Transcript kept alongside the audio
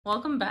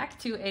Welcome back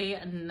to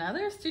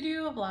another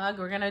studio vlog.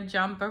 We're gonna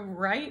jump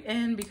right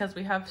in because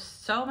we have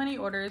so many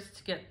orders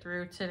to get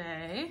through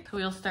today. So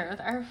we'll start with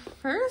our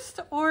first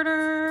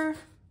order.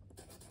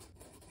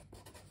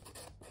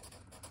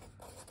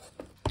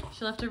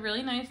 She left a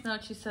really nice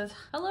note. She says,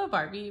 "Hello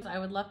Barbie, I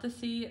would love to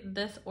see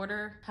this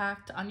order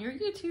packed on your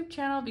YouTube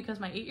channel because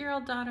my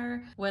 8-year-old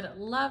daughter would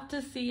love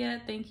to see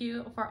it. Thank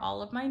you for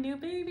all of my new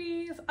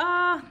babies."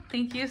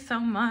 Thank you so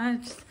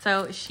much.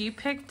 So she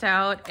picked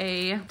out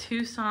a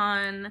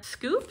Tucson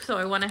scoop. So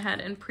I went ahead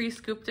and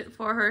pre-scooped it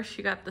for her.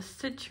 She got the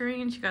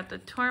citrine, she got the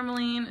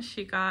tourmaline,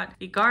 she got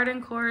the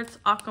garden quartz,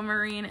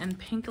 aquamarine, and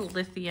pink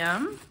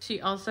lithium.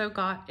 She also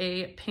got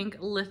a pink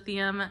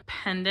lithium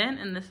pendant,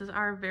 and this is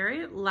our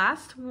very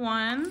last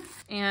one.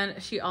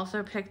 And she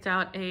also picked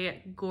out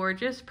a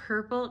gorgeous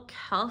purple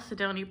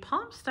chalcedony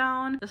palm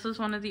stone. This was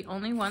one of the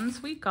only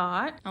ones we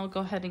got. I'll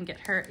go ahead and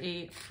get her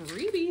a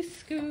freebie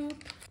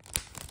scoop.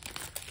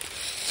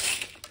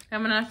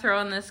 I'm gonna throw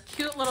in this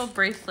cute little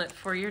bracelet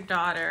for your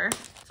daughter.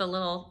 It's a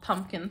little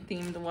pumpkin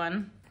themed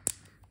one.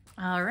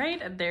 All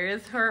right, there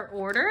is her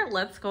order.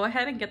 Let's go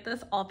ahead and get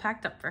this all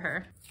packed up for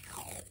her.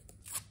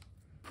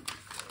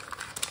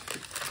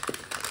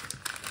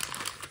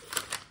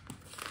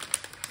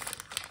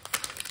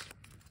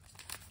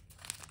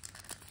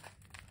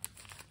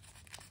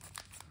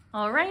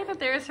 All right,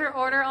 there's her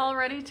order all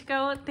ready to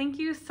go. Thank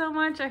you so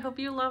much. I hope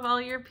you love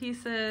all your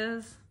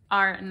pieces.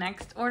 Our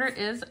next order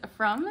is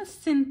from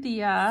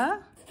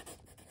Cynthia.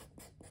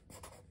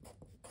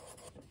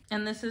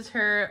 And this is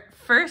her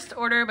first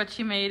order, but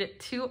she made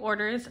 2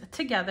 orders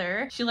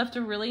together. She left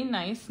a really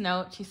nice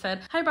note. She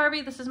said, "Hi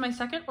Barbie, this is my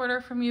second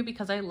order from you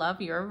because I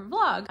love your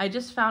vlog. I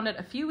just found it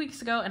a few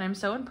weeks ago and I'm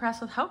so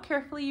impressed with how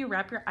carefully you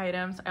wrap your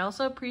items. I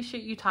also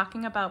appreciate you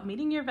talking about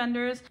meeting your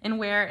vendors and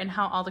where and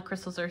how all the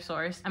crystals are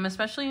sourced. I'm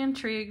especially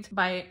intrigued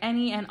by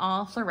any and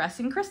all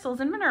fluorescing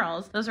crystals and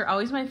minerals. Those are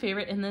always my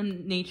favorite in the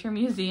nature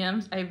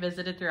museums I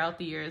visited throughout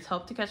the years.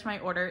 Hope to catch my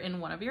order in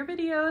one of your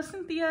videos,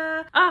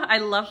 Cynthia." I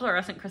love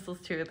fluorescent crystals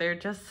too. They're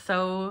just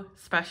so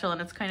special, and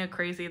it's kind of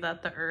crazy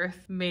that the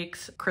earth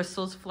makes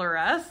crystals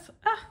fluoresce.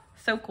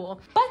 So cool.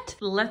 But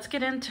let's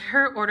get into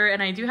her order,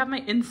 and I do have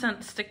my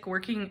incense stick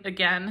working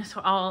again, so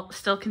I'll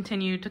still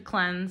continue to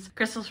cleanse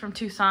crystals from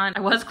Tucson. I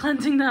was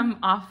cleansing them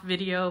off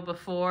video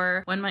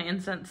before when my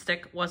incense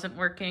stick wasn't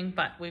working,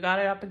 but we got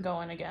it up and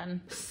going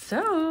again.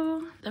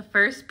 So the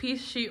first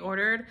piece she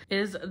ordered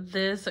is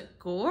this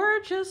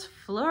gorgeous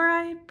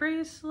fluorite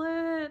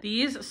bracelet.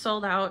 These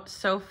sold out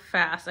so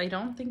fast. I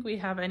don't think we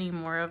have any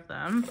more of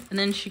them. And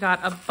then she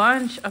got a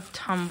bunch of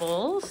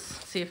tumbles.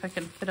 Let's see if I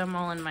can fit them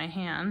all in my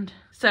hand.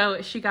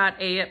 So she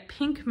got a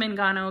pink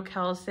mangano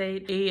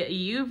calcite, a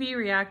UV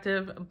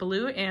reactive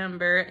blue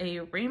amber,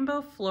 a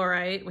rainbow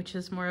fluorite, which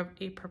is more of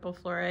a purple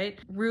fluorite,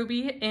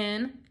 ruby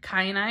in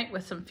kyanite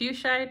with some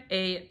fuchsite,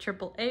 a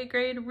AAA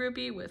grade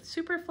ruby with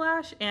super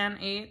flash, and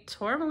a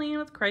tourmaline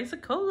with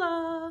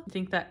chrysocolla. I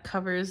think that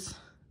covers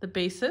the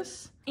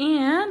basis.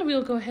 And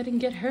we'll go ahead and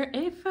get her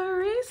a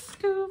free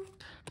scoop.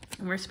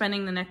 And we're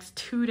spending the next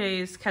 2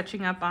 days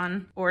catching up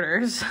on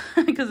orders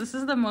because this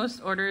is the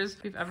most orders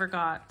we've ever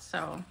got.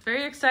 So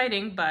very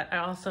exciting, but I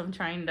also am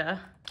trying to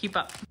keep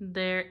up.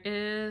 There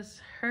is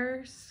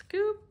her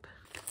scoop.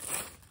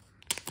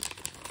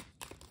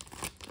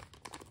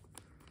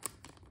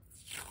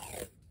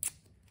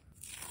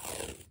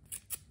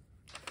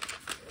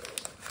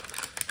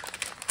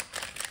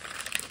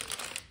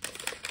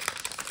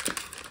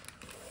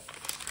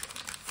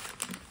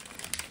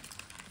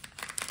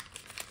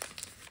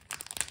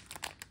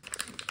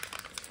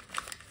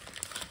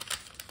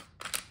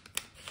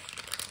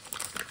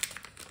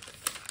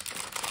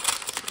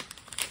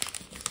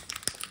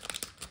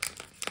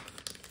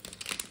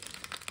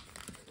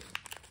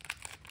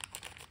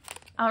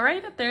 All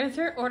right, there's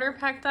your order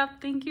packed up.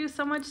 Thank you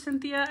so much,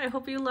 Cynthia. I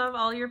hope you love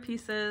all your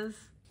pieces.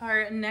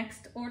 Our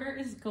next order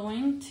is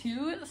going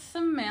to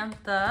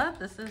Samantha.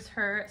 This is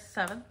her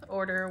 7th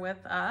order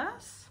with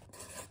us.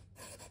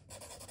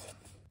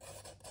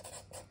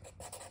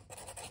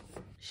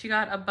 She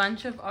got a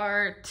bunch of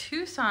our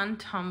Tucson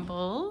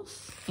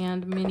tumbles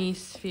and mini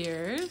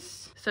spheres.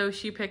 So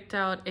she picked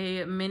out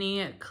a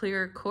mini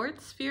clear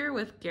quartz sphere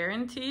with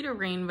guaranteed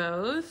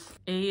rainbows,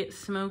 a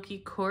smoky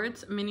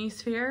quartz mini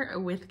sphere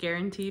with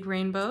guaranteed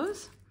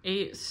rainbows,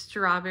 a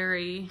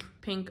strawberry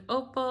pink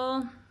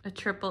opal, a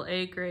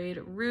AAA grade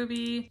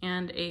ruby,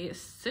 and a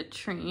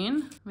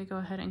citrine. Let me go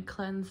ahead and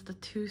cleanse the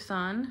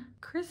Tucson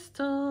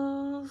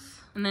crystals.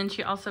 And then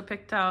she also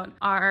picked out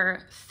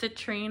our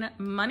citrine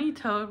money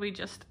toad. We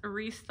just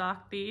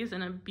restocked these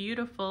in a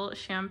beautiful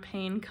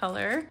champagne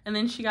color. And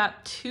then she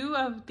got 2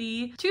 of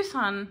the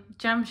Tucson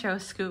gem show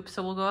scoops.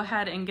 So we'll go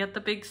ahead and get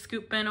the big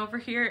scoop bin over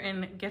here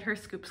and get her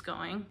scoops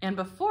going. And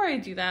before I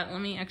do that,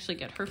 let me actually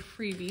get her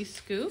freebie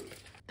scoop.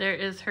 There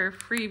is her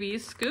freebie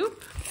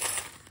scoop.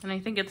 And I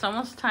think it's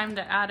almost time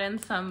to add in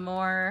some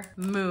more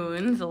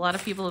moons. A lot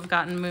of people have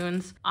gotten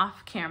moons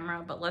off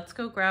camera, but let's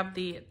go grab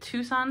the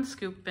Tucson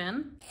scoop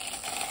bin.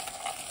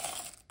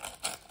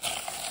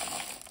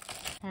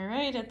 All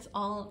right, it's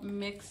all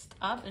mixed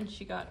up and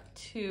she got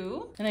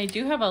 2. And I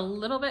do have a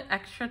little bit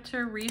extra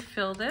to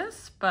refill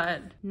this,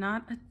 but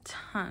not a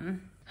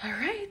ton. All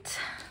right,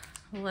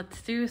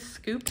 let's do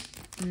scoop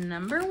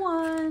number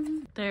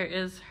 1. There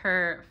is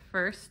her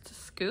first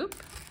scoop.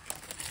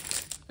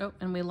 Oh,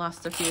 and we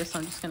lost a few, so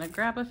I'm just gonna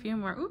grab a few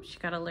more. Oops, she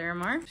got a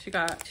Larimar. She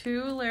got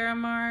 2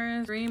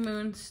 Larimars, 3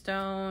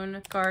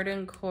 Moonstone,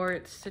 Garden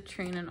Quartz,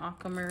 Citrine, and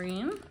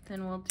Aquamarine.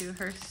 Then we'll do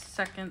her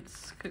second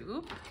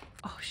scoop.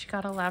 Oh, she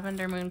got a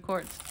Lavender Moon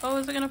Quartz. Oh,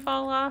 is it gonna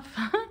fall off?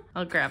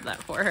 I'll grab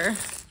that for her.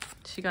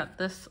 She got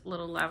this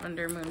little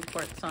Lavender Moon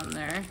Quartz on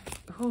there.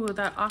 Oh,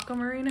 that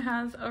Aquamarine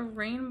has a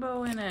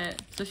rainbow in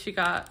it. So she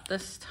got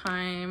this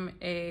time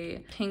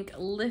a pink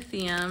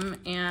lithium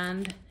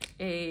and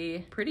a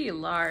pretty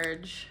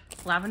large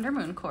Lavender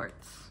Moon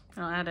Quartz.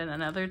 I'll add in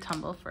another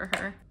tumble for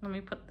her. Let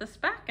me put this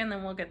back and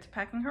then we'll get to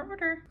packing her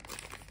order.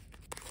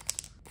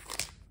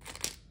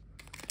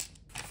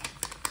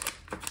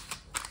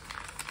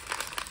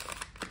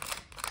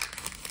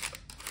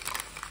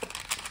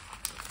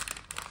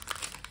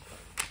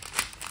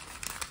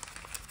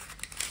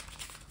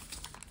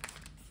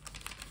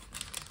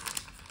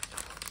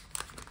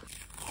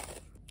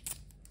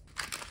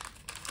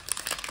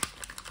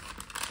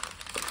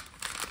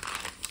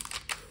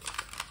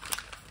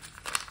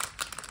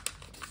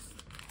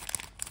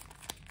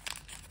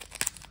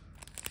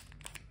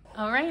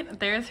 All right,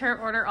 there's her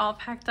order all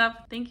packed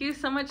up. Thank you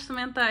so much,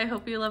 Samantha. I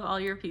hope you love all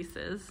your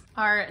pieces.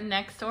 Our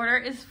next order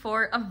is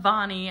for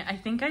Avani. I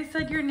think I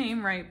said your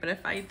name right, but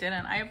if I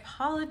didn't, I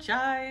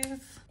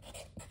apologize.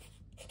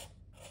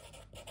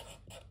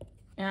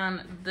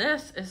 And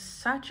this is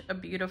such a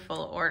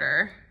beautiful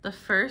order. The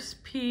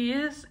first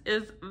piece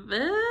is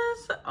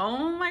this.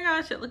 Oh my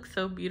gosh, it looks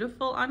so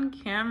beautiful on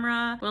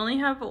camera. We only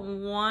have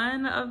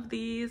 1 of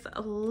these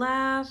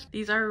left.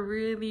 These are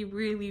really,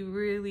 really,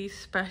 really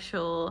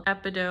special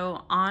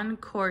Epido on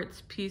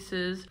quartz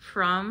pieces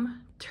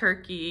from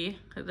Turkey.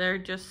 They're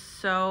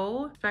just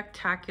so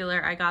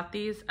spectacular. I got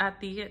these at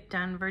the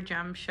Denver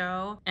Gem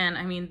Show. And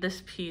I mean,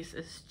 this piece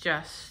is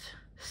just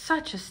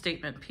such a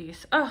statement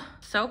piece. Oh,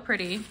 so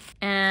pretty.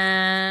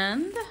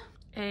 And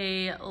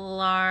a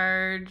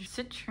large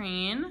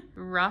citrine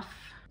rough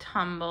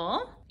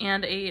tumble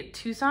and a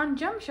Tucson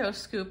Gem Show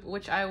scoop,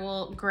 which I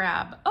will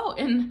grab. Oh,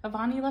 and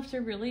Avani left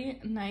a really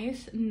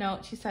nice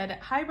note. She said,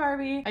 "Hi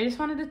Barbie, I just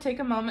wanted to take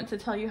a moment to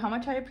tell you how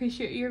much I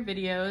appreciate your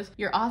videos.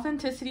 Your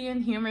authenticity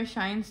and humor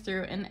shines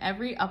through in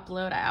every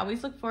upload. I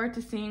always look forward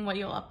to seeing what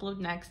you'll upload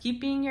next. Keep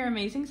being your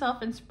amazing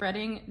self and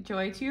spreading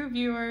joy to your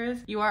viewers.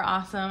 You are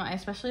awesome. I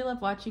especially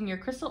love watching your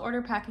crystal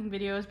order packing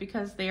videos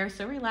because they are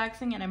so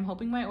relaxing, and I'm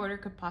hoping my order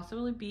could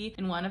possibly be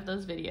in one of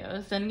those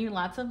videos. Sending you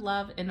lots of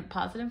love and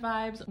positive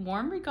vibes.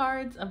 Warm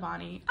regards,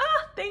 Avani."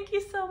 Ah, thank you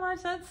so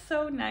much. That's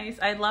so nice.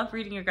 I love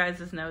reading your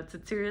guys' notes.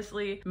 It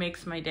seriously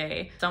makes my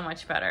day so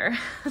much better.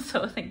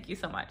 So thank you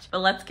so much. But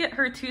let's get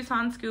her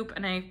Tucson scoop.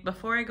 And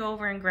before I go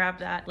over and grab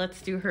that,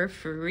 let's do her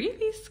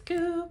freebie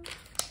scoop.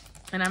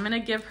 And I'm gonna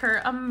give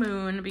her a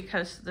moon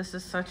because this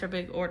is such a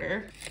big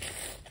order.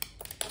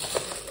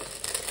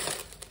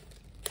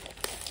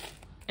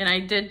 And I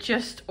did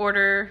just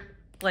order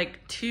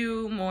like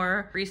 2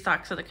 more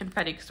restocks of the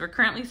confetti because we're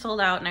currently sold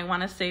out and I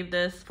want to save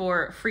this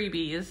for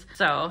freebies,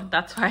 so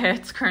that's why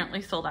it's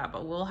currently sold out,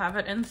 but we'll have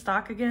it in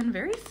stock again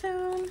very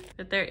soon.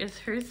 But there is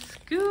her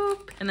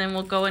scoop, and then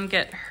we'll go and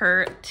get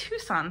her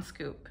Tucson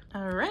scoop.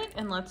 All right,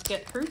 and let's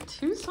get her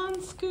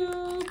Tucson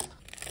scoop.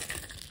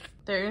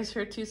 There is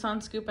her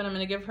Tucson scoop, and I'm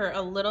going to give her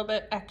a little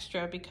bit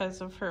extra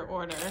because of her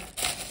order.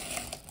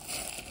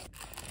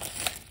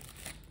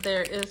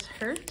 There is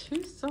her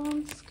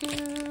Tucson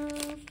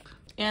scoop.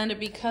 And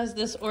because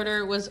this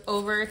order was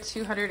over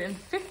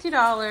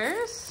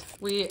 $250,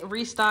 we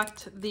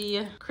restocked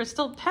the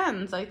crystal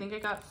pens. I think I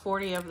got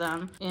 40 of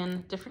them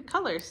in different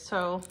colors.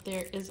 So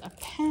there is a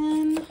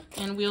pen,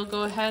 and we'll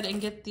go ahead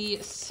and get the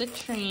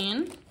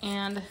citrine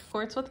and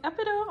quartz with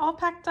Epido all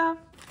packed up.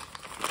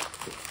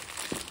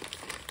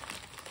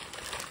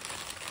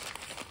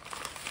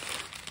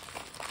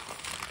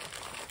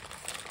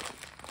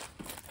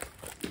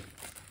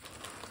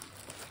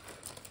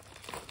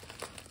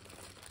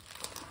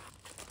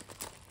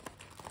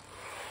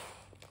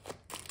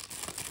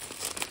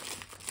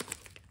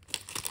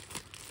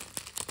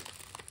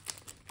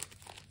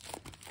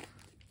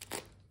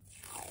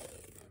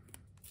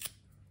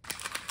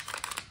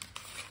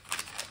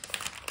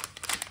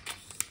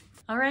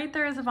 All right,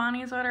 there is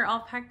Avani's order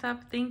all packed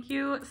up. Thank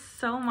you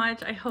so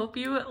much. I hope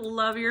you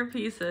love your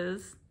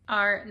pieces.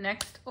 Our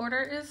next order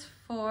is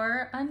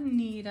for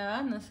Anita,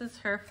 and this is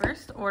her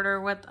first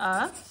order with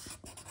us.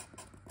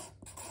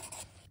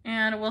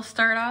 And we'll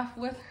start off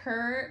with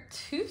her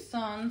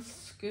Tucson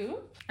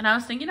scoop. And I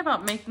was thinking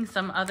about making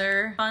some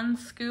other fun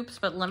scoops,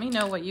 but let me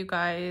know what you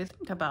guys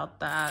think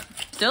about that.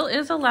 Still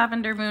is a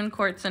Lavender Moon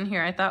Quartz in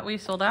here. I thought we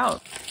sold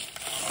out.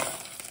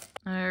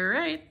 All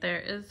right, there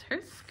is her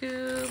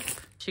scoop.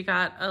 She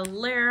got a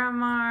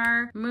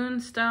Larimar,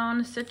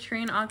 Moonstone,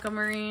 Citrine,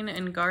 Aquamarine,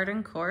 and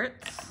Garden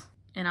Quartz.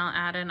 and I'll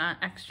add in an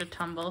extra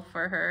tumble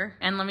for her.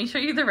 And let me show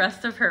you the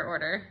rest of her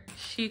order.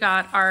 She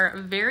got our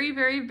very,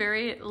 very,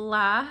 very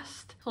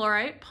last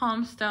fluorite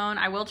palm stone.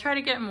 I will try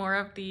to get more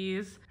of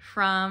these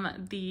from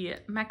the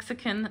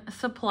Mexican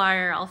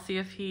supplier. I'll see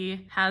if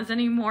he has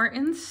any more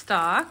in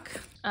stock.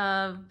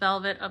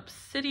 Velvet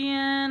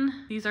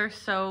obsidian. These are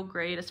so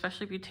great,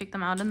 especially if you take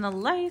them out in the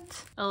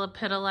light. A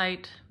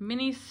lepidolite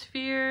mini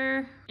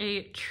sphere.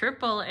 A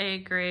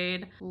AAA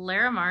grade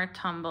Larimar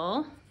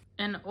tumble.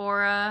 An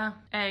Aura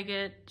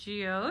agate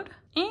geode.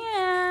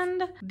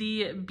 And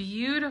the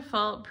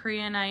beautiful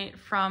Preonite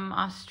from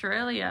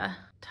Australia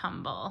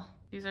tumble.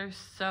 These are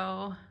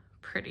so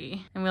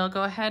pretty. And we'll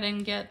go ahead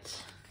and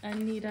get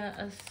Anita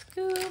a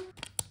scoop.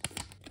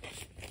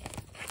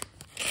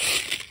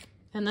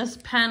 And this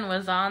pen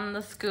was on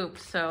the scoop,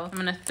 so I'm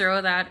gonna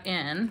throw that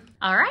in.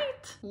 All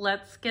right,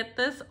 let's get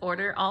this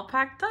order all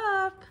packed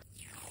up.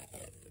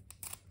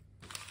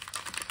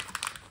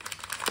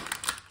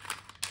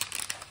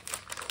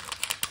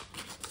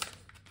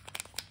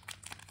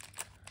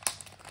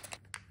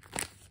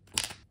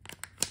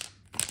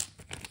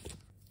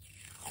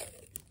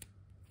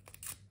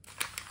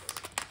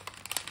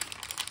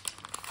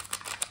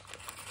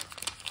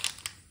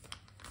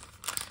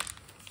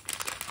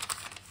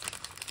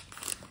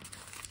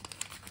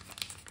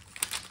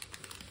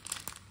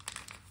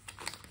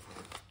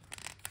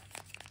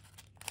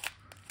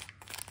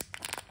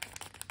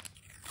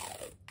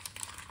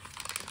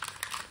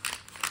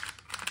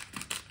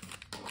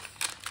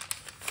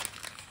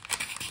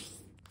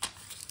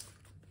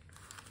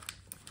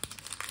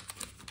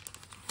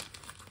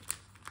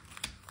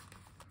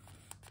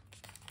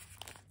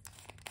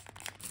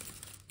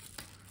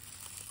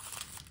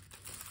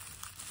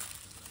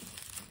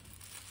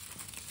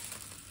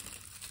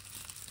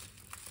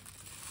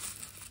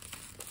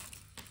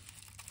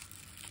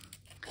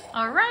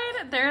 All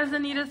right, there's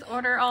Anita's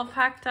order all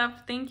packed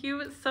up. Thank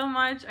you so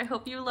much. I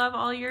hope you love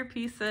all your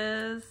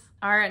pieces.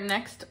 Our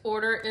next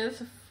order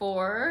is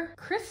for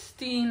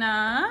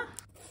Christina.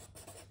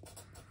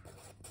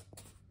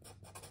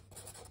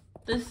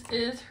 This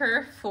is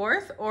her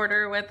 4th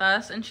order with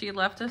us, and she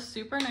left a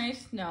super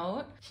nice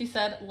note. She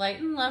said,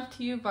 "Light and love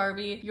to you,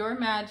 Barbie. You're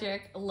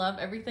magic. Love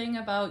everything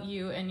about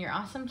you and your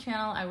awesome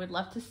channel. I would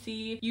love to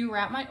see you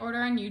wrap my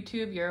order on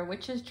YouTube. You're a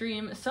witch's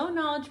dream. So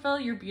knowledgeable.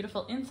 You're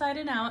beautiful inside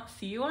and out.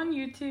 See you on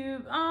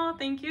YouTube." Oh,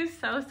 thank you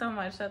so, so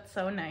much. That's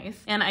so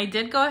nice. And I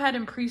did go ahead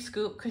and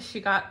pre-scoop because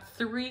she got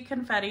 3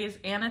 confettis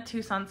and a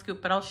Tucson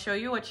scoop, but I'll show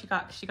you what she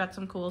got. She got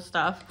some cool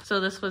stuff. So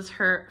this was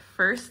her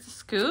first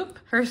scoop.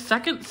 Her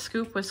second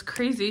scoop was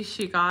crazy.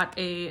 She got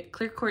a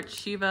clear quartz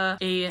Shiva,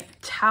 a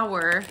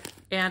tower,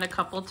 and a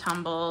couple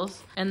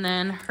tumbles. And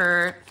then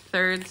her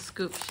third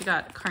scoop, she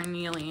got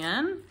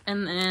carnelian.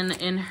 And then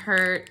in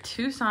her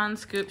Tucson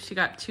scoop, she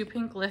got 2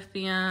 pink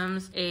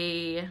lithiums,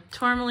 a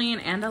tourmaline,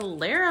 and a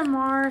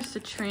Larimar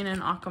citrine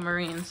and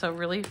aquamarine. So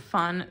really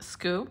fun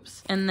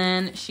scoops. And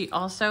then she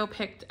also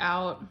picked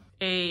out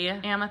a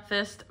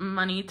amethyst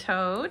money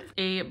toad,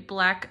 a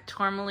black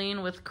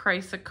tourmaline with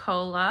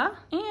chrysocolla,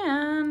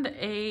 and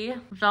a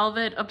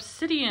velvet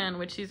obsidian,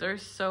 which these are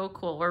so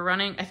cool. We're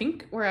running, I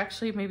think we're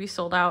actually maybe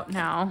sold out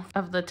now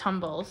of the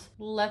tumbles.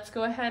 Let's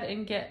go ahead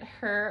and get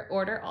her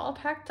order all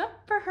packed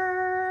up for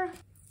her.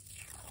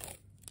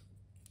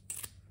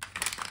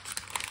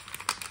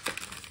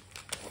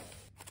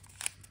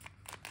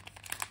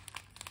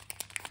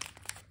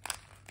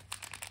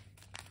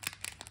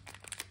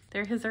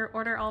 There's her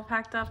order all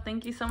packed up.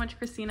 Thank you so much,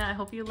 Christina. I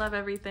hope you love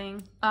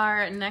everything.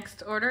 Our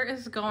next order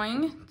is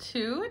going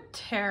to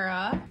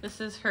Tara.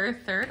 This is her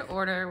 3rd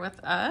order with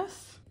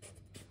us.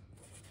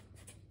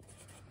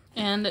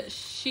 And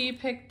she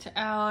picked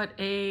out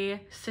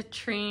a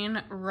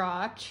citrine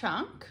raw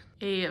chunk,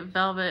 a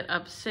velvet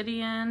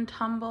obsidian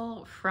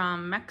tumble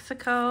from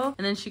Mexico,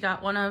 and then she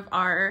got one of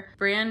our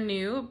brand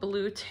new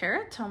blue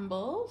Terra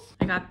tumbles.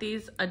 I got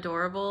these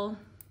adorable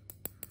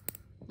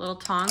little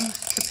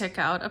tongs to pick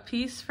out a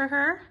piece for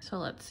her. So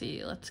let's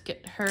see, let's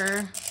get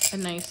her a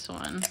nice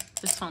one.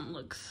 This one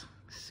looks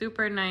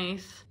super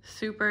nice,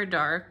 super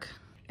dark.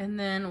 And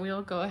then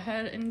we'll go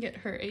ahead and get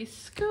her a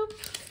scoop.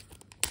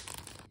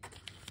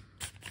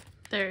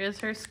 There is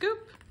her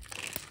scoop.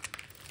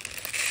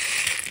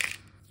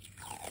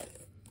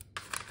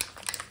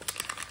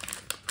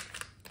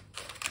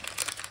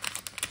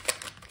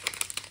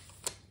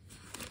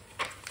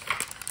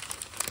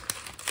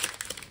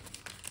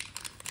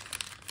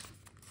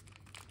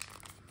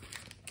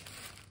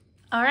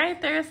 All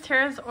right, there's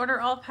Tara's order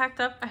all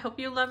packed up. I hope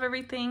you love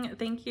everything.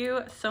 Thank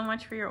you so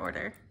much for your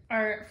order.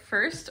 Our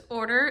first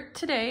order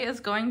today is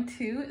going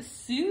to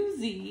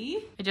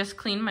Susie. I just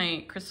cleaned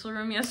my crystal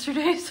room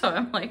yesterday, so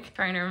I'm like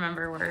trying to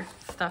remember where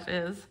stuff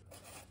is.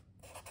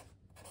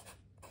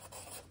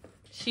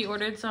 She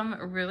ordered some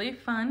really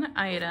fun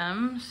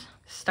items,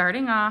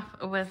 starting off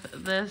with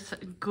this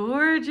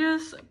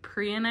gorgeous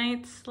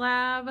Preonite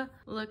slab.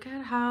 Look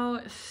at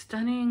how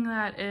stunning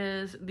that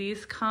is.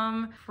 These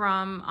come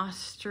from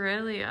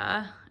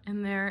Australia,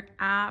 and they're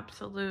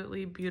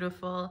absolutely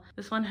beautiful.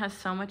 This one has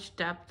so much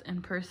depth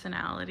and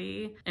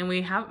personality, and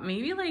we have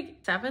maybe like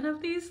 7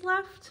 of these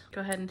left.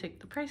 Go ahead and take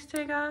the price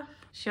tag off.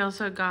 She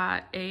also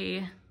got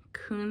a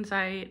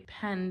kunzite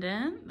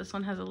pendant. This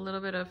one has a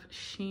little bit of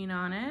sheen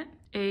on it.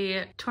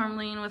 A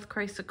tourmaline with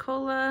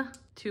chrysocolla,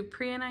 2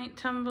 preonite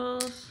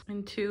tumbles,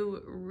 and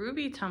 2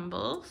 ruby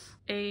tumbles,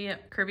 a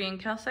Caribbean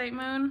calcite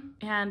moon,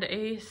 and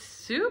a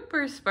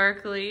super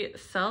sparkly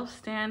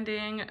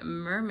self-standing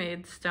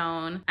mermaid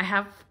stone. I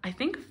have, I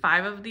think,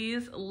 5 of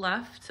these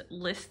left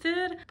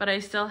listed, but I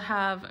still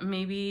have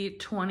maybe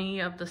 20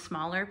 of the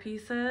smaller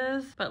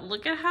pieces. But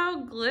look at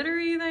how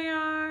glittery they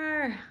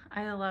are.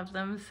 I love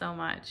them so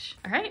much.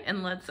 All right,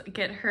 and let's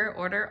get her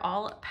order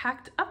all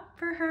packed up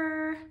for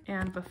her.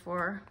 And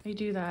before we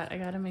do that, I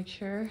gotta make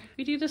sure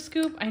we do the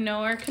scoop. I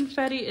know our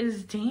confetti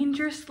is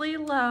dangerously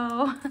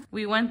low.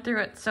 We went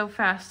through it so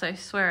fast, I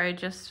swear I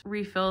just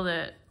refilled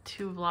it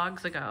 2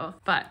 vlogs ago,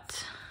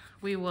 but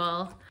we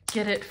will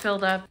get it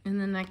filled up in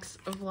the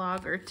next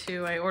vlog or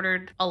 2. I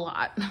ordered a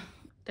lot.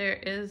 There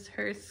is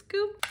her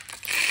scoop.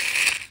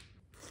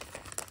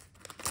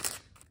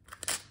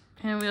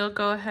 And we'll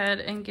go ahead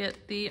and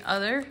get the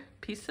other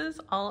pieces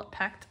all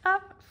packed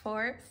up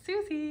for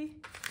Susie.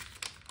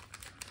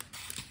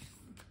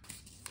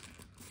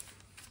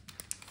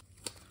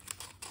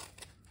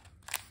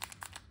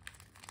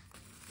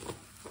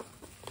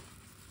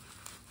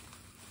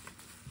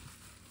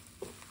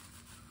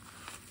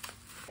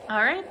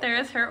 All right,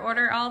 there's her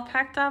order all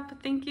packed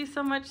up. Thank you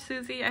so much,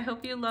 Susie. I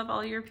hope you love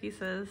all your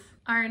pieces.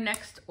 Our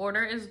next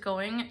order is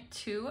going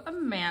to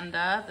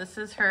Amanda. This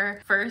is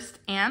her first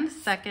and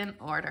second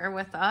order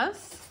with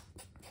us.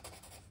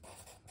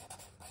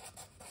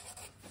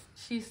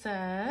 She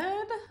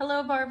said,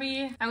 "Hello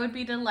Barbie, I would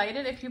be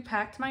delighted if you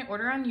packed my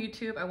order on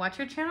YouTube. I watch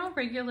your channel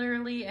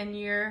regularly and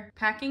your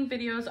packing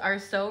videos are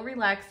so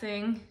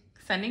relaxing.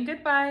 Sending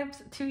good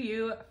vibes to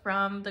you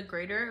from the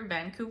greater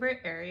Vancouver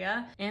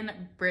area in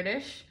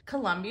British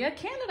Columbia,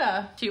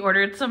 Canada." She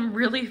ordered some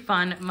really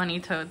fun money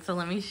totes, so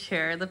let me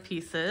share the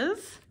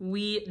pieces.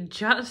 We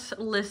just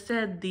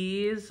listed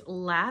these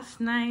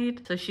last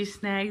night, so she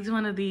snagged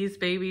one of these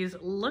babies.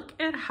 Look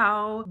at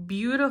how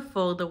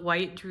beautiful the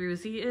white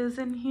druzy is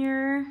in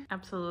here.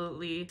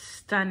 Absolutely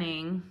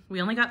stunning.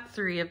 We only got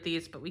 3 of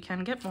these, but we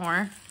can get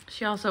more.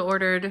 She also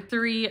ordered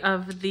 3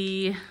 of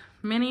the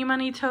mini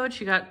money toad.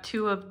 She got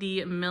 2 of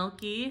the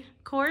milky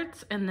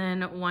quartz and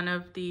then 1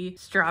 of the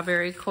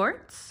strawberry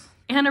quartz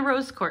and a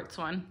rose quartz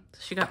one. So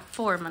she got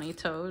 4 money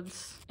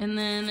toads. And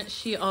then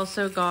she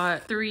also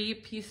got 3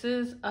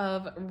 pieces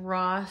of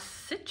raw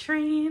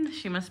citrine.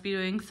 She must be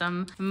doing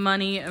some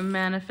money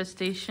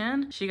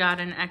manifestation. She got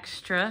an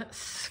extra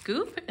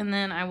scoop, and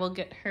then I will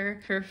get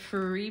her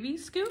freebie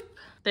scoop.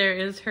 There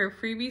is her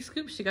freebie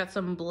scoop. She got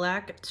some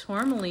black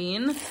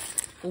tourmaline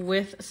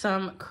with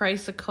some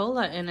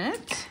chrysocolla in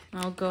it.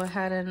 I'll go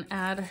ahead and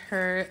add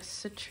her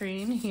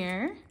citrine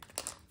here.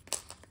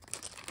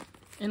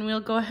 And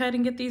we'll go ahead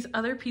and get these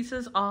other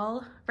pieces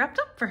all wrapped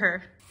up for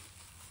her.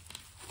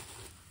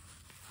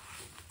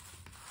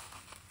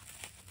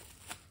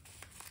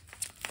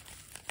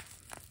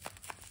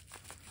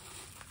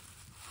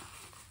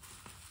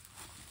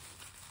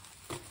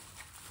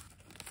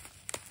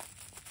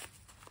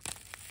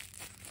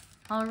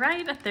 All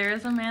right,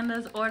 there's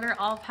Amanda's order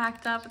all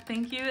packed up.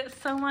 Thank you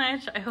so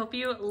much. I hope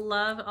you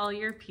love all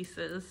your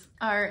pieces.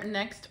 Our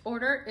next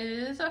order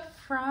is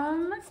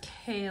from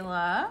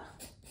Kayla.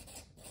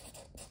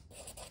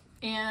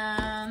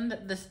 And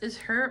this is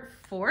her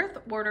 4th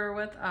order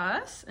with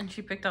us, and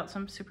she picked out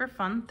some super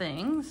fun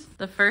things.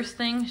 The first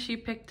thing she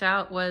picked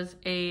out was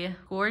a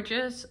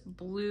gorgeous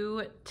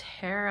blue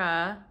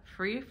Terra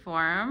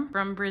freeform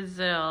from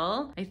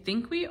Brazil. I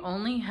think we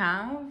only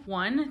have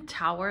 1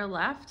 tower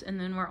left, and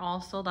then we're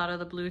all sold out of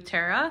the blue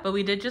Terra, but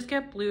we did just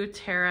get blue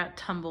Terra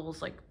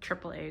tumbles, like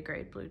AAA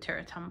grade blue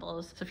Terra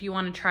tumbles. So if you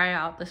want to try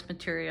out this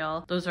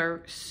material, those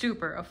are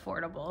super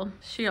affordable.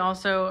 She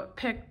also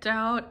picked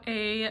out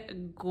a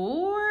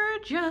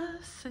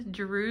gorgeous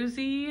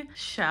druzy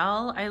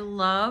shell. I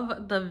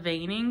love the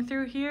veining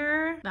through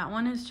here. That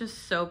one is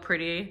just so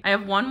pretty. I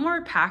have 1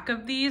 more pack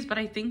of these, but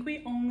I think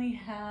we only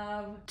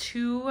have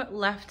 2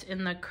 left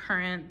in the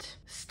current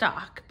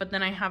stock, but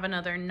then I have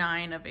another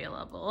 9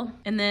 available.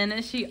 And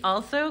then she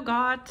also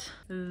got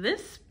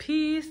this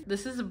piece.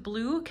 This is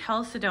blue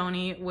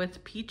chalcedony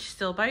with peach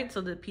stillbite.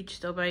 So the peach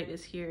stillbite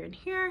is here and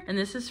here. And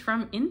this is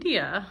from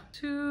India.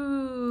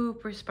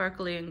 Super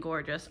sparkly and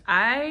gorgeous.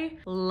 I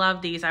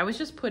love these. I was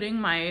just putting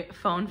my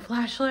phone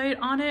flashlight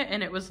on it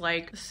and it was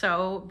like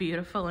so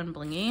beautiful and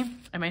blingy.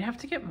 I might have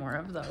to get more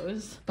of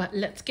those, but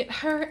let's get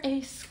her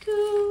a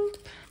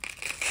scoop.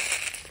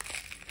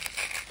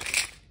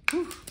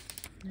 Whew.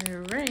 All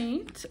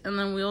right, and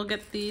then we'll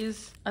get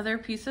these other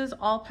pieces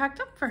all packed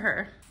up for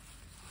her.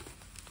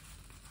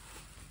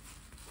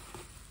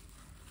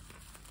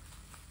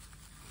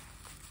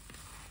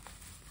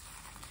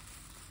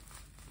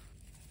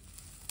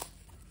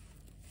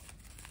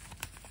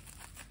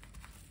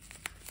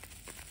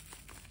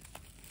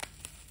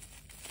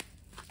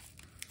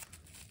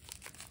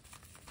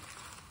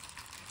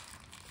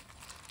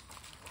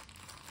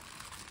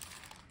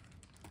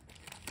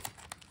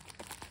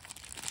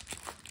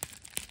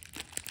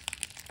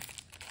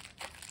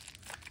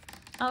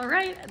 All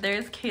right,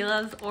 there's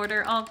Kayla's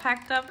order all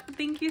packed up.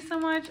 Thank you so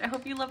much. I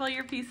hope you love all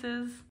your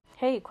pieces.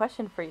 Hey,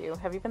 question for you.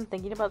 Have you been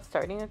thinking about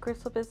starting a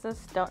crystal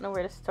business, don't know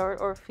where to start,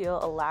 or feel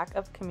a lack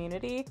of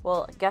community?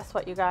 Well, guess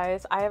what, you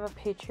guys? I have a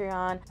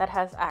Patreon that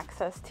has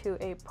access to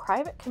a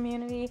private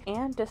community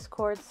and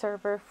Discord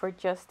server for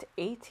just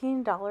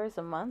 $18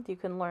 a month. You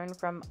can learn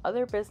from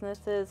other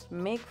businesses,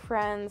 make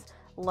friends,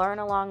 learn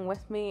along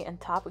with me,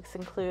 and topics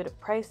include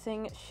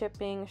pricing,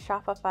 shipping,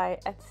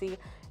 Shopify, Etsy,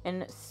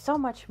 and so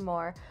much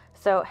more.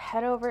 So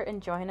head over and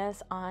join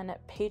us on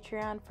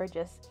Patreon for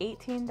just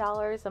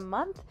 $18 a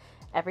month.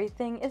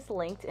 Everything is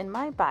linked in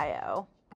my bio.